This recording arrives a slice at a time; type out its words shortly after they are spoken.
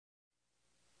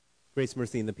Grace,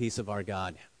 mercy, and the peace of our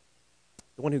God,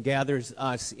 the one who gathers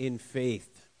us in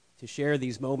faith to share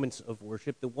these moments of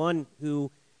worship, the one who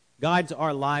guides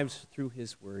our lives through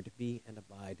his word, be and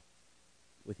abide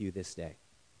with you this day.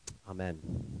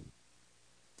 Amen.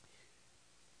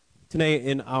 Today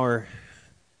in our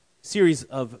series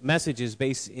of messages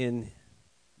based in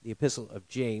the epistle of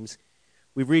James,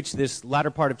 we've reached this latter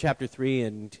part of chapter 3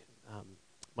 and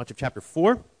much of chapter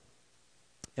 4,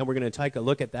 and we're going to take a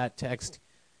look at that text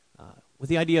with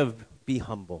the idea of be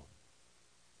humble.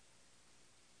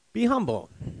 Be humble.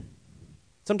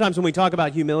 Sometimes when we talk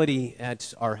about humility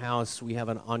at our house, we have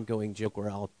an ongoing joke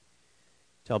where I'll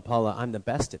tell Paula, I'm the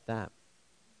best at that.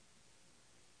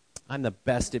 I'm the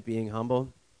best at being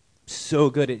humble. So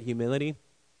good at humility.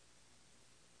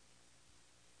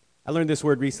 I learned this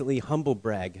word recently, humble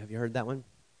brag. Have you heard that one?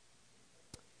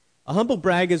 A humble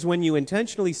brag is when you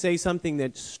intentionally say something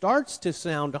that starts to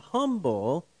sound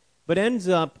humble, but ends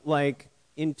up like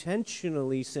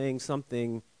intentionally saying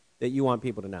something that you want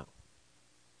people to know.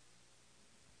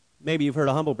 Maybe you've heard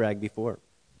a humble brag before.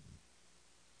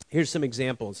 Here's some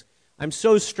examples. I'm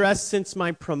so stressed since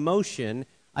my promotion,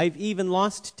 I've even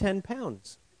lost 10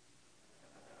 pounds.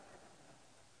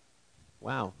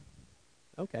 Wow.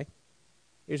 Okay.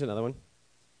 Here's another one.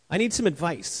 I need some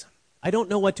advice. I don't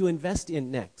know what to invest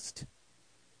in next.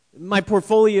 My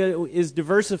portfolio is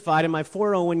diversified and my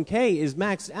 401k is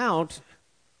maxed out.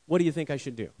 What do you think I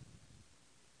should do?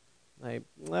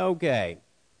 Okay.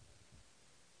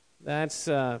 That's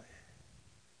a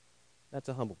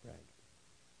humble brag.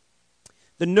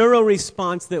 The neuro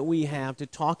response that we have to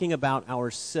talking about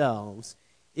ourselves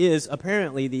is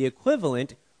apparently the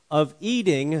equivalent of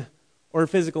eating or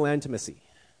physical intimacy.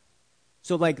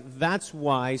 So that's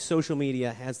why social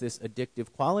media has this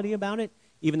addictive quality about it.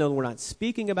 Even though we're not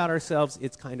speaking about ourselves,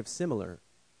 it's kind of similar.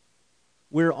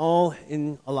 We're all,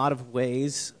 in a lot of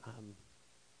ways,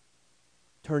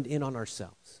 turned in on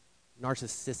ourselves,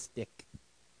 narcissistic.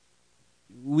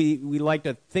 We like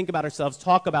to think about ourselves,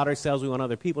 talk about ourselves. We want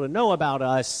other people to know about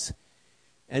us.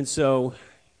 And so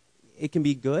it can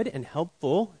be good and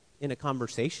helpful in a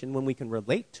conversation when we can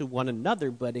relate to one another,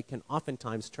 but it can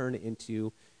oftentimes turn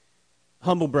into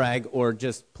humble brag or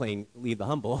just plain leave the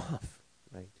humble off,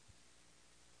 right?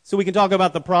 So we can talk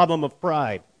about the problem of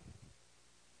pride.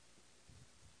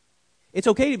 It's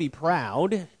okay to be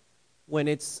proud when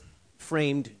it's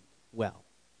framed well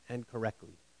and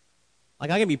correctly. I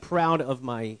can be proud of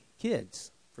my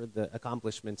kids for the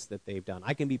accomplishments that they've done.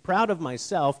 I can be proud of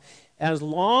myself as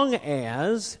long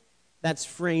as that's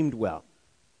framed well,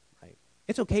 right?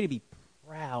 It's okay to be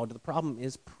proud. The problem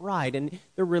is pride. And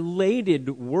the related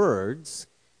words,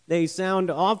 they sound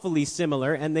awfully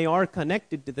similar, and they are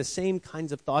connected to the same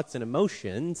kinds of thoughts and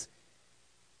emotions.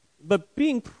 But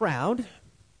being proud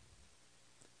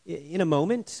in a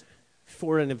moment,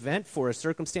 for an event, for a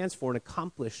circumstance, for an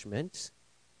accomplishment,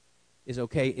 is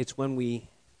okay. It's when we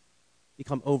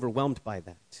become overwhelmed by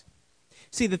that.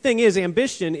 See, the thing is,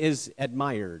 ambition is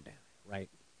admired, right?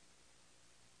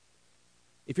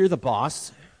 If you're the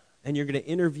boss and you're going to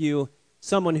interview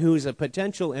someone who's a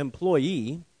potential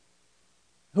employee,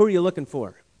 who are you looking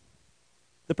for?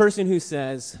 The person who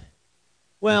says,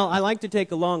 well, I like to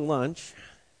take a long lunch,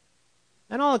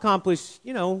 and I'll accomplish,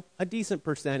 a decent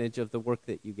percentage of the work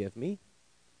that you give me.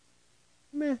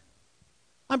 Meh.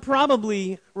 I'm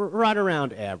probably right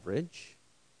around average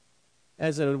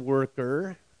as a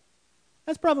worker.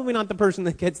 That's probably not the person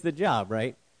that gets the job,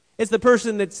 right? It's the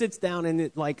person that sits down and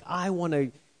I want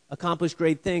to accomplish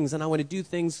great things and I want to do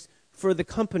things for the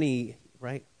company,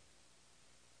 right?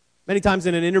 Many times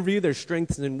in an interview, there's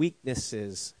strengths and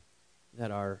weaknesses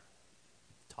that are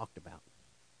talked about.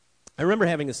 I remember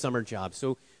having a summer job.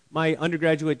 So my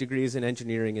undergraduate degree is in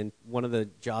engineering, and one of the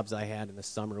jobs I had in the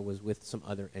summer was with some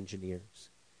other engineers.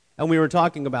 And we were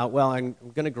talking about, well, I'm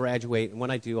going to graduate, and when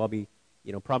I do, I'll be,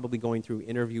 probably going through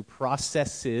interview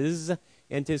processes,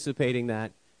 anticipating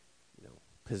that,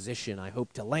 position I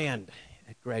hope to land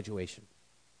at graduation.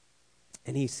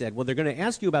 And he said, well, they're going to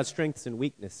ask you about strengths and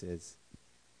weaknesses.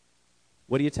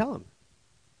 What do you tell them?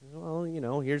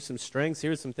 Well, here's some strengths,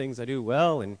 here's some things I do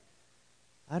well, and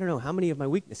I don't know, how many of my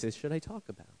weaknesses should I talk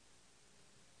about?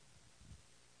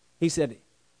 He said,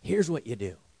 here's what you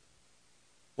do.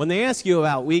 When they ask you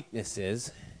about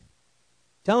weaknesses,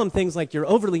 tell them things like you're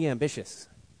overly ambitious,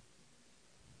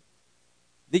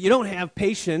 that you don't have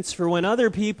patience for when other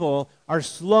people are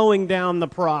slowing down the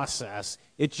process.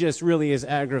 It just really is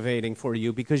aggravating for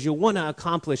you because you want to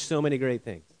accomplish so many great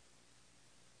things.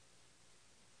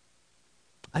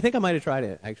 I think I might have tried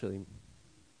it, actually.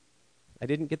 I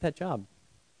didn't get that job.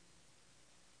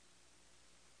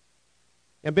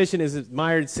 Ambition is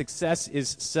admired, success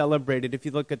is celebrated. If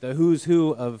you look at the who's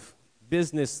who of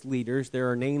business leaders,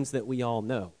 there are names that we all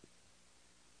know.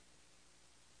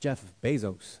 Jeff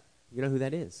Bezos, you know who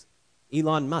that is.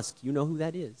 Elon Musk, you know who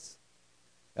that is.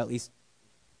 At least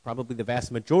probably the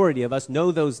vast majority of us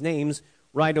know those names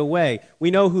right away. We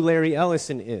know who Larry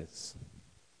Ellison is.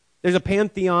 There's a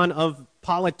pantheon of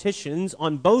politicians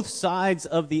on both sides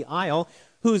of the aisle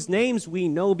whose names we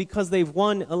know because they've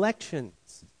won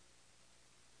elections.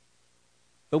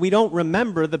 But we don't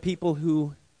remember the people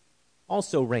who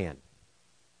also ran,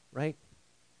 right?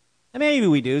 And maybe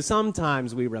we do.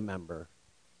 Sometimes we remember.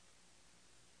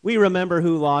 We remember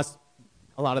who lost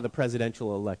a lot of the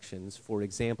presidential elections, for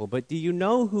example. But do you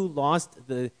know who lost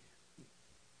the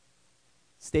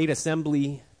state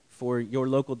assembly for your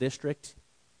local district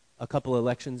a couple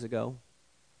elections ago?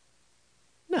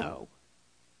 No.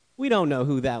 We don't know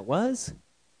who that was.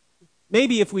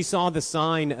 Maybe if we saw the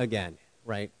sign again,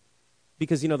 right?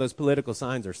 Because, you know, those political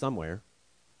signs are somewhere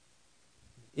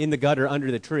in the gutter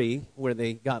under the tree where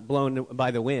they got blown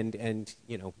by the wind, and,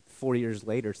 4 years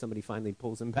later, somebody finally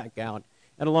pulls them back out.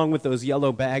 And along with those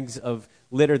yellow bags of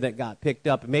litter that got picked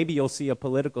up, maybe you'll see a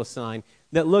political sign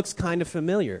that looks kind of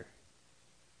familiar.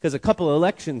 Because a couple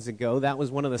elections ago, that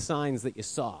was one of the signs that you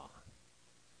saw.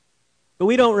 But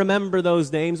we don't remember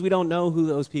those names. We don't know who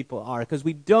those people are because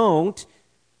we don't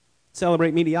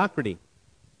celebrate mediocrity,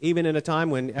 even in a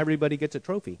time when everybody gets a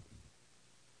trophy.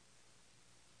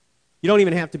 You don't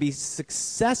even have to be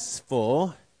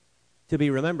successful to be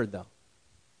remembered, though.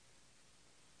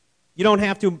 You don't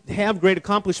have to have great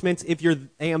accomplishments if you're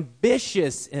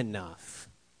ambitious enough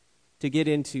to get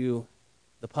into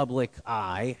the public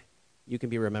eye. You can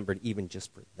be remembered even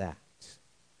just for that.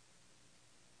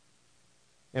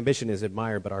 Ambition is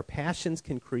admired, but our passions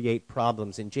can create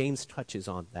problems, and James touches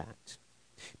on that.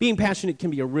 Being passionate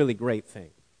can be a really great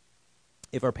thing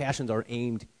if our passions are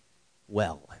aimed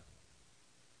well.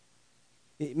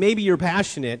 Maybe you're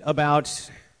passionate about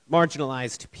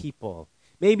marginalized people.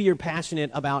 Maybe you're passionate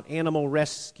about animal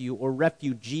rescue or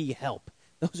refugee help.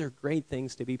 Those are great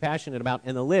things to be passionate about,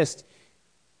 and the list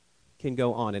can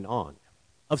go on and on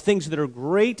of things that are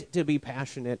great to be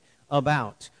passionate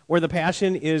about, where the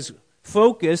passion is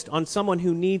focused on someone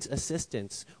who needs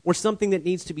assistance or something that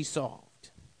needs to be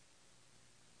solved.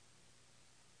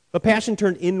 But passion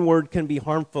turned inward can be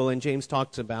harmful, and James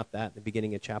talks about that at the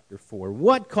beginning of chapter 4.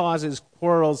 What causes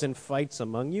quarrels and fights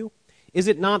among you? Is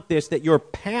it not this, that your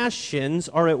passions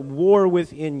are at war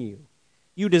within you?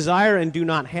 You desire and do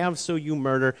not have, so you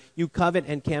murder. You covet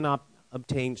and cannot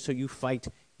obtain, so you fight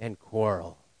and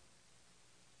quarrel.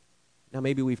 Now,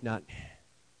 maybe we've not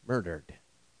murdered.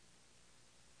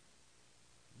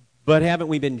 But haven't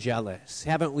we been jealous?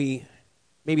 Haven't we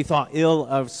maybe thought ill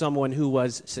of someone who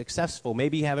was successful?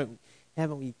 Maybe haven't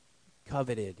we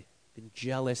coveted, been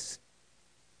jealous,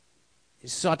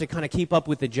 sought to kind of keep up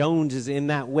with the Joneses in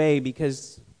that way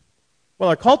because, well,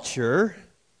 our culture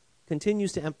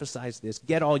continues to emphasize this: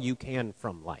 get all you can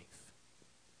from life.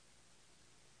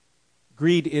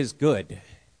 Greed is good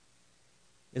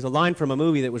is a line from a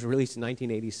movie that was released in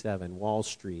 1987, Wall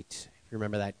Street. If you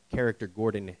remember that character,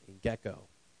 Gordon Gekko.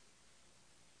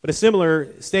 But a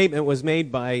similar statement was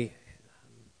made by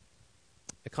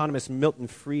economist Milton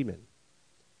Friedman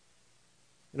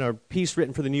in a piece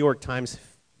written for the New York Times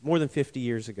more than 50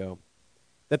 years ago,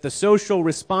 that the social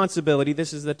responsibility,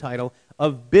 this is the title,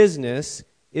 of business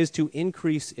is to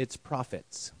increase its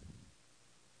profits.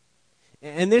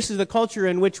 And this is the culture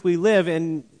in which we live,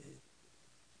 and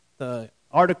the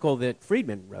article that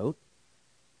Friedman wrote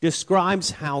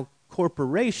describes how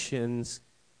corporations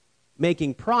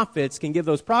making profits can give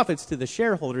those profits to the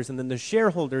shareholders, and then the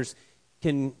shareholders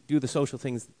can do the social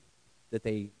things that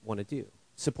they want to do,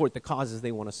 support the causes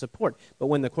they want to support. But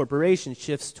when the corporation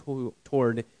shifts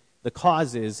toward the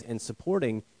causes and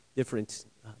supporting different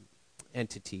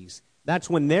entities, that's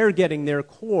when they're getting their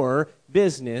core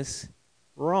business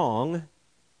wrong.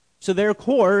 So their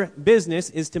core business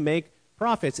is to make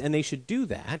profits, and they should do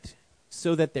that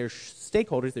so that their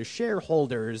stakeholders, their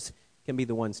shareholders, can be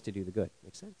the ones to do the good.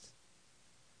 Make sense?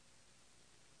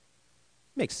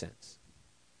 Makes sense.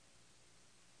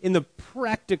 In the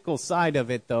practical side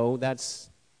of it, though, that's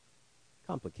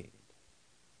complicated.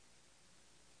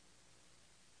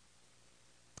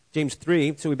 James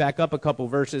 3, so we back up a couple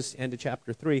verses into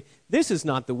chapter 3. This is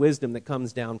not the wisdom that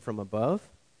comes down from above,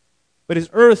 but is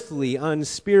earthly,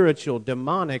 unspiritual,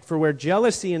 demonic. For where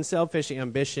jealousy and selfish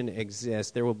ambition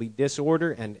exist, there will be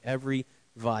disorder and every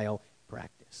vile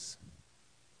practice.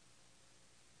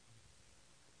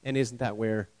 And isn't that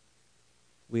where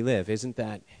we live? Isn't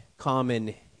that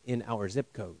common in our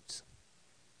zip codes?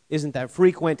 Isn't that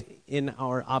frequent in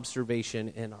our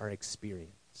observation and our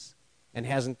experience? And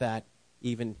hasn't that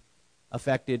even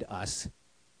affected us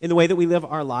in the way that we live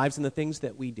our lives and the things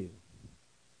that we do?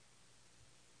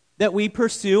 That we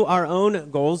pursue our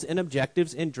own goals and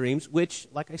objectives and dreams, which,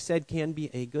 like I said, can be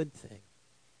a good thing.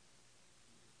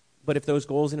 But if those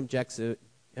goals and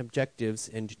objectives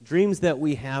and dreams that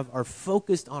we have are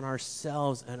focused on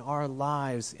ourselves and our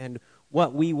lives and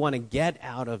what we want to get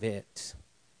out of it,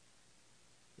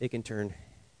 it can turn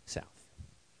south.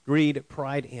 Greed,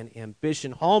 pride, and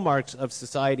ambition, hallmarks of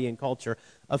society and culture,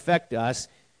 affect us.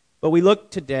 But we look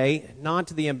today not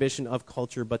to the ambition of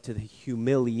culture, but to the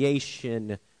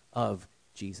humiliation of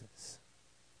Jesus.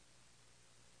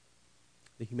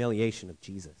 The humiliation of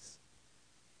Jesus.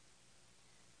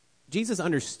 Jesus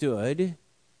understood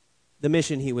the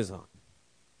mission he was on.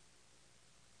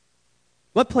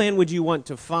 What plan would you want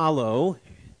to follow?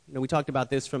 We talked about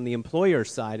this from the employer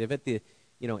side of it, the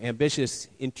ambitious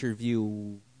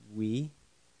interviewee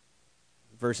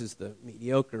versus the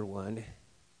mediocre one.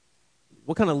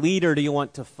 What kind of leader do you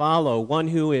want to follow? One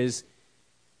who is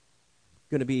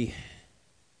going to be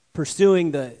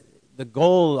pursuing the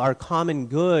goal, our common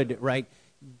good, right?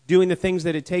 Doing the things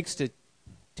that it takes to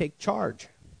take charge.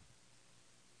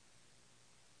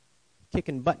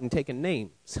 Kicking butt and taking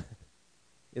names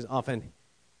is often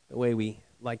the way we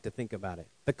like to think about it.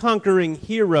 The conquering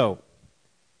hero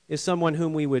is someone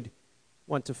whom we would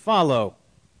want to follow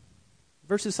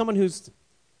versus someone who's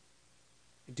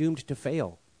doomed to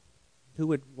fail. Who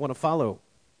would want to follow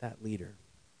that leader?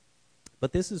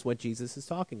 But this is what Jesus is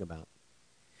talking about.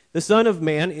 The Son of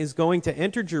Man is going to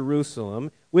enter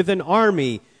Jerusalem with an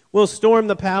army, will storm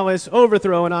the palace,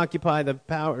 overthrow and occupy the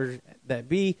powers that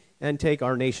be, and take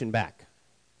our nation back.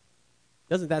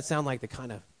 Doesn't that sound like the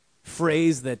kind of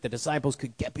phrase that the disciples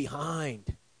could get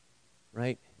behind?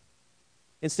 Right?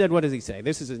 Instead, what does he say?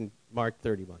 This is in Mark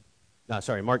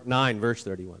 9, verse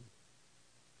 31.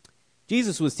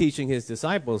 Jesus was teaching his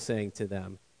disciples, saying to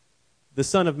them, "The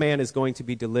Son of Man is going to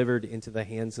be delivered into the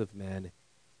hands of men,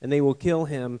 and they will kill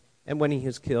him, and when he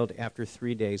is killed, after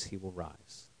 3 days he will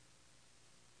rise."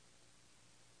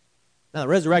 Now, the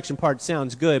resurrection part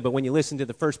sounds good, but when you listen to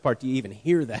the first part, do you even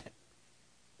hear that?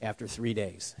 After 3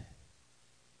 days.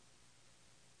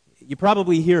 You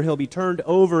probably hear he'll be turned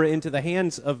over into the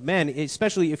hands of men,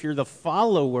 especially if you're the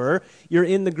follower. You're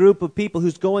in the group of people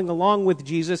who's going along with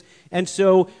Jesus. And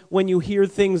so when you hear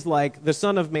things like the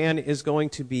Son of Man is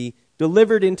going to be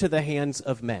delivered into the hands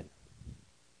of men.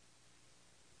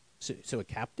 So a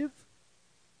captive?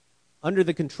 Under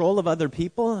the control of other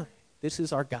people? This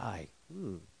is our guy.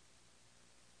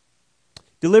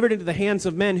 Delivered into the hands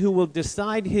of men who will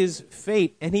decide his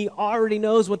fate, and he already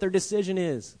knows what their decision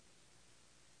is.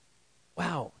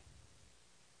 Wow.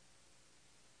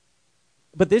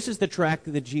 But this is the track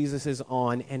that Jesus is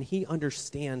on, and he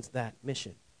understands that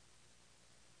mission.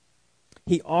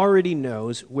 He already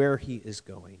knows where he is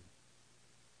going.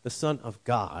 The Son of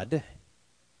God,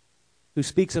 who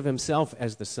speaks of himself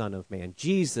as the Son of Man.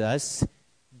 Jesus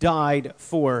died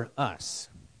for us.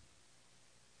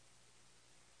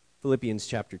 Philippians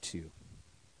chapter 2.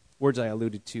 Words I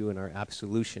alluded to in our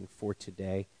absolution for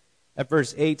today. At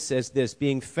verse 8 says this,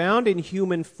 "Being found in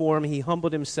human form, he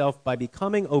humbled himself by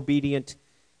becoming obedient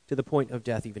to the point of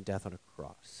death, even death on a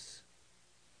cross."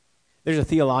 There's a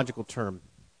theological term,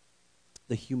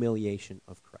 the humiliation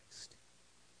of Christ.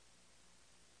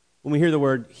 When we hear the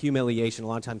word humiliation, a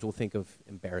lot of times we'll think of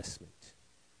embarrassment.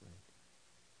 Right?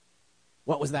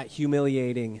 What was that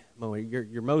humiliating moment?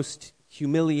 Your most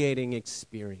humiliating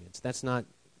experience. That's not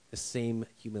the same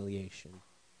humiliation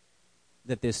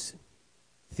that this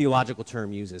theological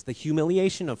term uses. The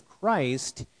humiliation of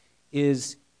Christ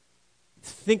is,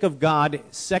 think of God,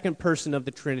 second person of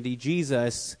the Trinity,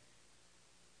 Jesus.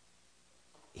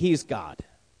 He's God.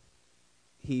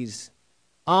 He's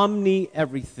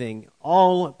omni-everything,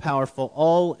 all-powerful,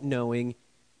 all-knowing,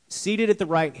 seated at the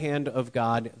right hand of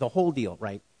God, the whole deal,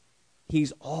 right?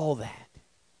 He's all that.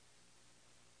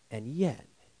 And yet,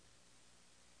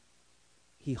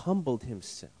 he humbled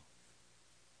himself.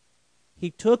 He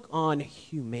took on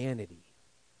humanity.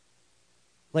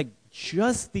 Like,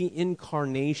 just the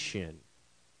incarnation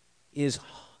is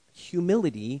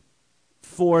humility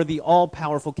for the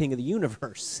all-powerful King of the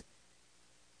universe.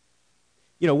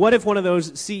 What if one of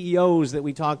those CEOs that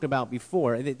we talked about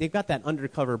before, they've got that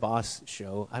Undercover Boss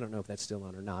show. I don't know if that's still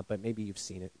on or not, but maybe you've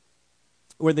seen it.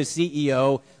 Where the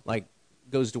CEO,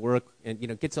 goes to work and,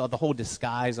 gets all the whole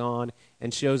disguise on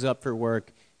and shows up for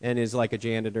work and is like a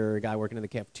janitor or a guy working in the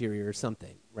cafeteria or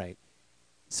something, right?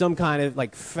 Some kind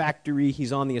of factory,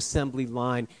 he's on the assembly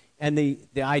line. And the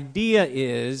idea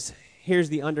is, here's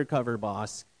the undercover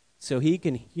boss. so he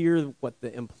can hear what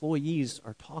the employees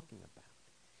are talking about.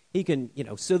 He can,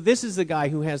 so this is the guy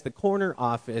who has the corner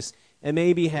office and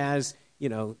maybe has,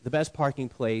 the best parking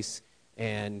place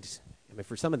and,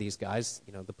 for some of these guys,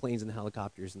 the planes and the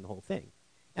helicopters and the whole thing.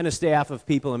 And a staff of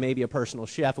people and maybe a personal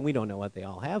chef, and we don't know what they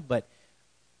all have, but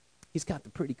he's got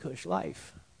the pretty cush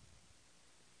life.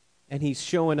 And he's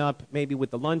showing up maybe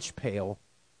with the lunch pail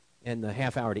and the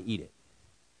half hour to eat it,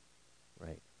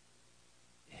 right?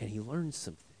 And he learns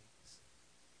some things.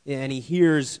 And he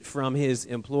hears from his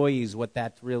employees what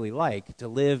that's really like to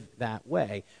live that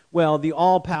way. Well, the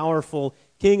all-powerful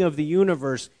King of the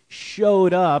universe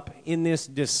showed up in this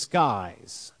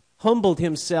disguise, humbled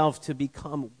himself to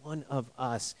become one of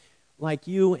us, like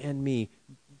you and me,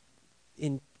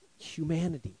 in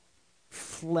humanity,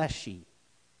 fleshy,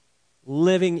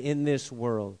 living in this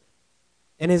world.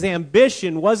 And his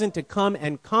ambition wasn't to come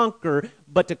and conquer,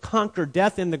 but to conquer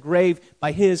death in the grave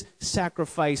by his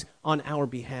sacrifice on our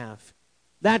behalf.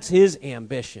 That's his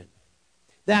ambition.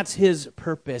 That's his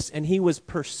purpose. And he was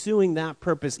pursuing that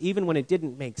purpose even when it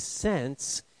didn't make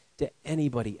sense to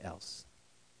anybody else.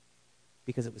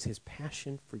 Because it was his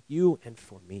passion for you and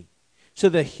for me. So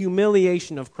the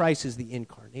humiliation of Christ is the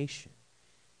incarnation,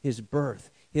 his birth,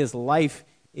 his life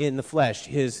in the flesh,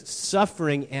 his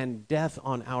suffering and death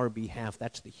on our behalf.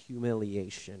 That's the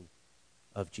humiliation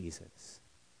of Jesus.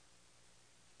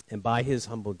 And by his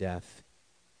humble death,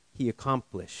 he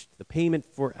accomplished the payment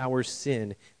for our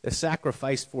sin, the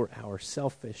sacrifice for our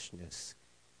selfishness,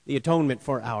 the atonement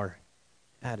for our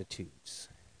attitudes.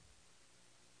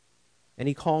 And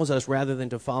he calls us, rather than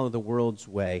to follow the world's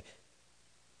way,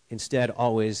 instead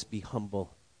always be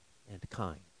humble and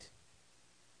kind.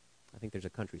 I think there's a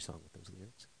country song with those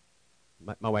lyrics.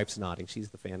 My wife's nodding. She's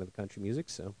the fan of the country music,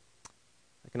 so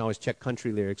I can always check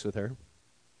country lyrics with her.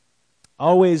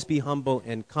 Always be humble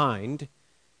and kind.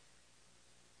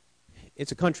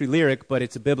 It's a country lyric, but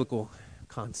it's a biblical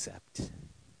concept.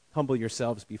 Humble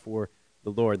yourselves before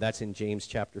the Lord. That's in James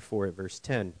chapter 4 at verse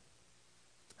 10.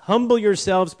 Humble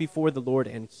yourselves before the Lord,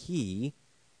 and he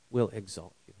will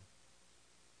exalt you.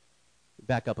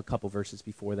 Back up a couple verses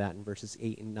before that, in verses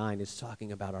 8 and 9, is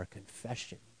talking about our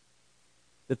confession.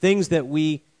 The things that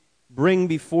we bring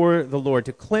before the Lord,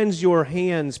 to cleanse your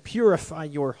hands, purify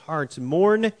your hearts,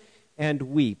 mourn and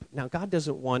weep. Now, God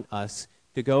doesn't want us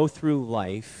to go through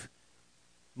life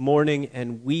mourning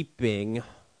and weeping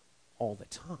all the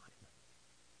time.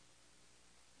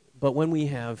 But when we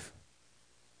have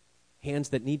hands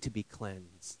that need to be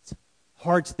cleansed,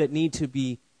 hearts that need to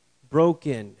be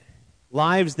broken,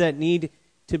 lives that need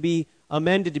to be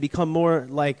amended to become more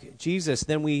like Jesus,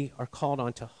 then we are called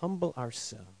on to humble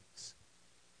ourselves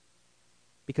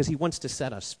because he wants to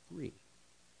set us free.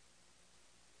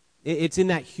 It's in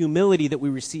that humility that we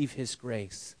receive his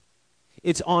grace.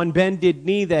 It's on bended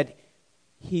knee that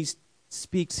he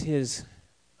speaks his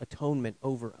atonement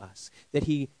over us, that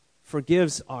he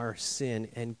forgives our sin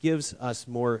and gives us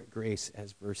more grace,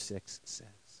 as verse 6 says.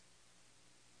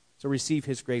 So receive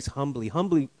his grace humbly.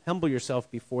 Humble yourself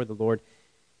before the Lord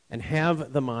and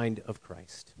have the mind of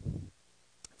Christ.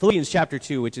 Philippians chapter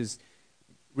 2, which is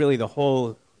really the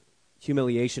whole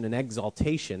humiliation and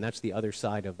exaltation, that's the other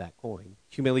side of that coin.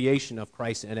 Humiliation of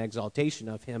Christ and exaltation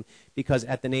of him, because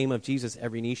at the name of Jesus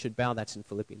every knee should bow. That's in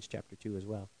Philippians chapter 2 as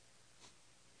well.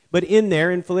 But in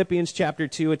there, in Philippians chapter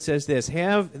 2, it says this: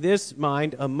 have this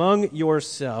mind among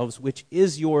yourselves, which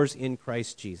is yours in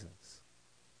Christ Jesus.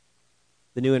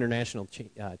 The New International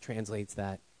translates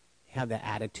that, have the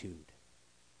attitude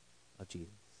of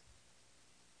Jesus.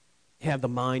 Have the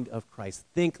mind of Christ.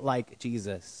 Think like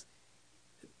Jesus.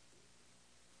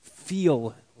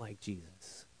 Feel like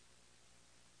Jesus.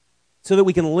 So that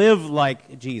we can live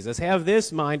like Jesus. Have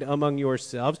this mind among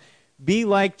yourselves. Be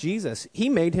like Jesus. He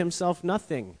made himself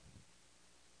nothing.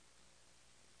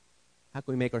 How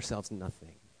can we make ourselves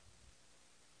nothing?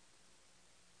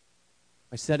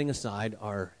 By setting aside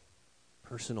our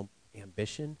personal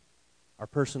ambition, our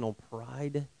personal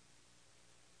pride,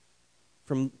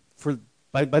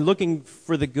 by looking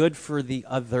for the good for the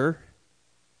other.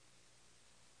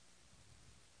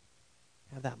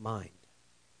 Have that mind.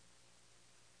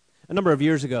 A number of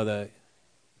years ago,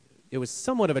 it was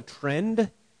somewhat of a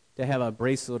trend to have a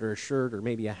bracelet or a shirt or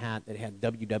maybe a hat that had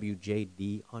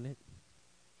WWJD on it.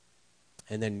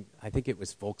 And then I think it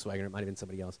was Volkswagen, or it might have been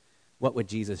somebody else. What would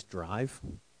Jesus drive?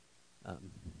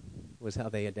 Was how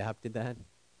they adapted that.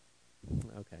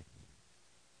 Okay.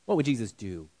 What would Jesus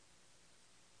do?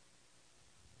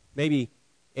 Maybe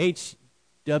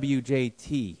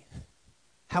HWJT.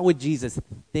 How would Jesus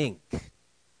think?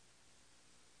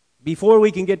 Before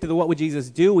we can get to the what would Jesus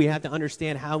do, we have to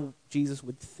understand how Jesus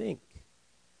would think.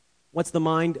 What's the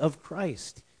mind of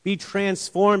Christ? Be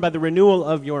transformed by the renewal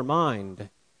of your mind,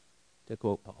 to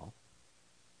quote Paul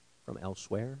from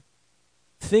elsewhere.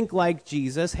 Think like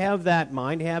Jesus, have that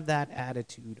mind, have that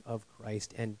attitude of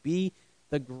Christ, and be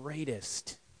the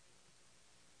greatest.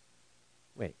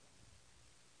 Wait.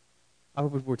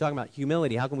 We're talking about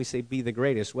humility. How can we say be the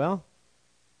greatest? Well,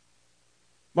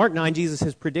 Mark 9, Jesus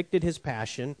has predicted his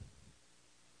passion,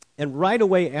 and right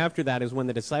away after that is when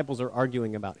the disciples are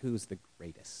arguing about who's the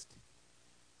greatest.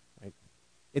 Right?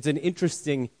 It's an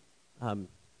interesting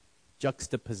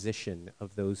juxtaposition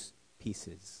of those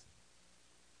pieces.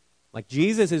 Like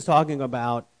Jesus is talking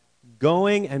about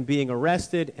going and being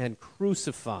arrested and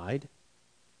crucified,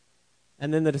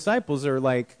 and then the disciples are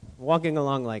like walking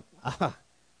along like,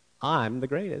 I'm the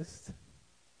greatest.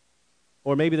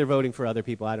 Or maybe they're voting for other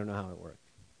people. I don't know how it worked.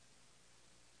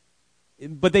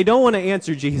 But they don't want to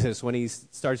answer Jesus when he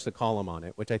starts to call them on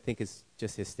it, which I think is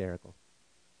just hysterical.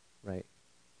 Right?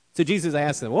 So Jesus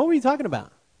asks them, what were you talking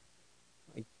about?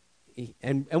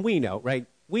 And we know, right?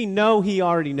 We know he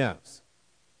already knows.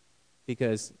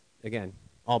 Because, again,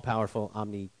 all-powerful,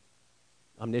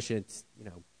 omniscient,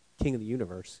 king of the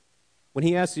universe. When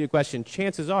he asks you a question,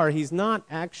 chances are he's not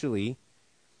actually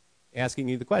asking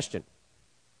you the question.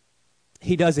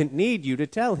 He doesn't need you to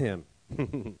tell him.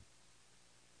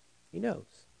 He knows.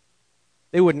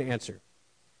 They wouldn't answer.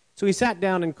 So he sat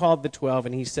down and called the 12,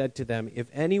 and he said to them, if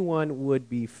anyone would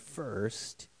be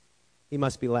first, he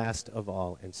must be last of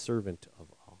all and servant of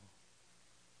all.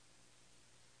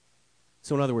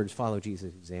 So in other words, follow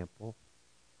Jesus' example.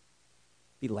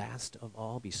 Be last of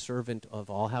all, be servant of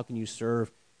all. How can you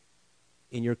serve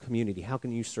in your community? How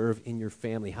can you serve in your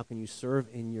family? How can you serve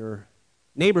in your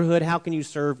neighborhood? How can you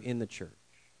serve in the church?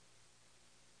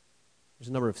 There's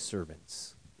a number of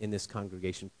servants in this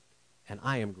congregation, and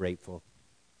I am grateful.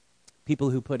 People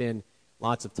who put in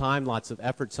lots of time, lots of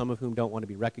effort, some of whom don't want to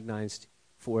be recognized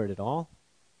for it at all,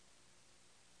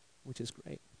 which is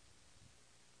great.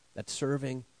 That's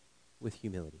serving with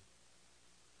humility.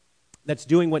 That's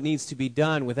doing what needs to be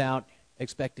done without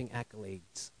expecting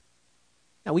accolades.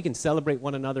 Now, we can celebrate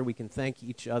one another. We can thank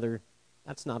each other.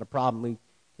 That's not a problem. We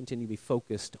continue to be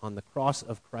focused on the cross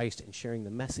of Christ and sharing the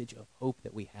message of hope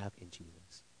that we have in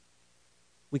Jesus.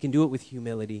 We can do it with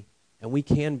humility, and we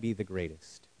can be the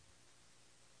greatest.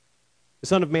 The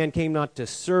Son of Man came not to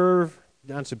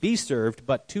be served,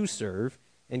 but to serve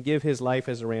and give his life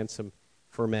as a ransom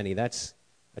for many. That's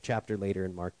a chapter later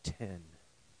in Mark 10.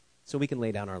 So we can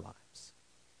lay down our lives,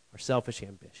 our selfish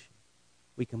ambition.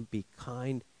 We can be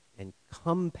kind and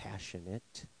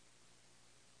compassionate.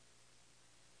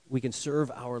 We can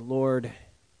serve our Lord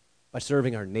by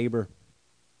serving our neighbor.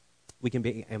 We can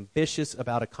be ambitious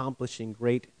about accomplishing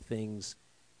great things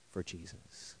for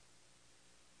Jesus.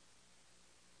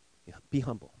 Be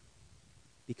humble.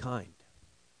 Be kind.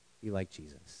 Be like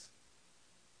Jesus.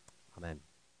 Amen.